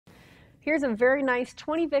Here's a very nice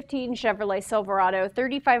 2015 Chevrolet Silverado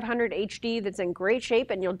 3500HD that's in great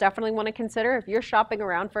shape and you'll definitely want to consider if you're shopping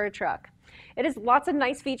around for a truck. It has lots of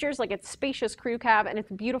nice features like its spacious crew cab and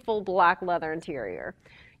its beautiful black leather interior.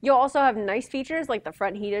 You'll also have nice features like the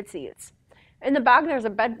front heated seats. In the back, there's a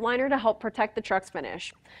bed liner to help protect the truck's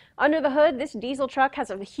finish. Under the hood, this diesel truck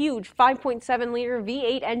has a huge 5.7-liter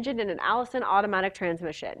V8 engine and an Allison automatic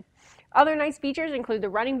transmission. Other nice features include the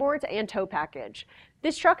running boards and tow package.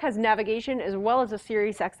 This truck has navigation as well as a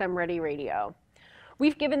Sirius XM ready radio.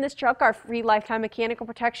 We've given this truck our free lifetime mechanical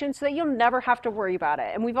protection so that you'll never have to worry about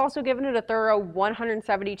it, and we've also given it a thorough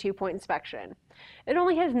 172-point inspection. It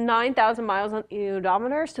only has 9,000 miles on the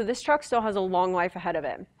odometer, so this truck still has a long life ahead of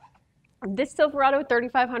it. This Silverado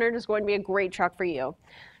 3500 is going to be a great truck for you.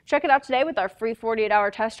 Check it out today with our free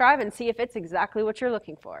 48-hour test drive and see if it's exactly what you're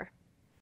looking for.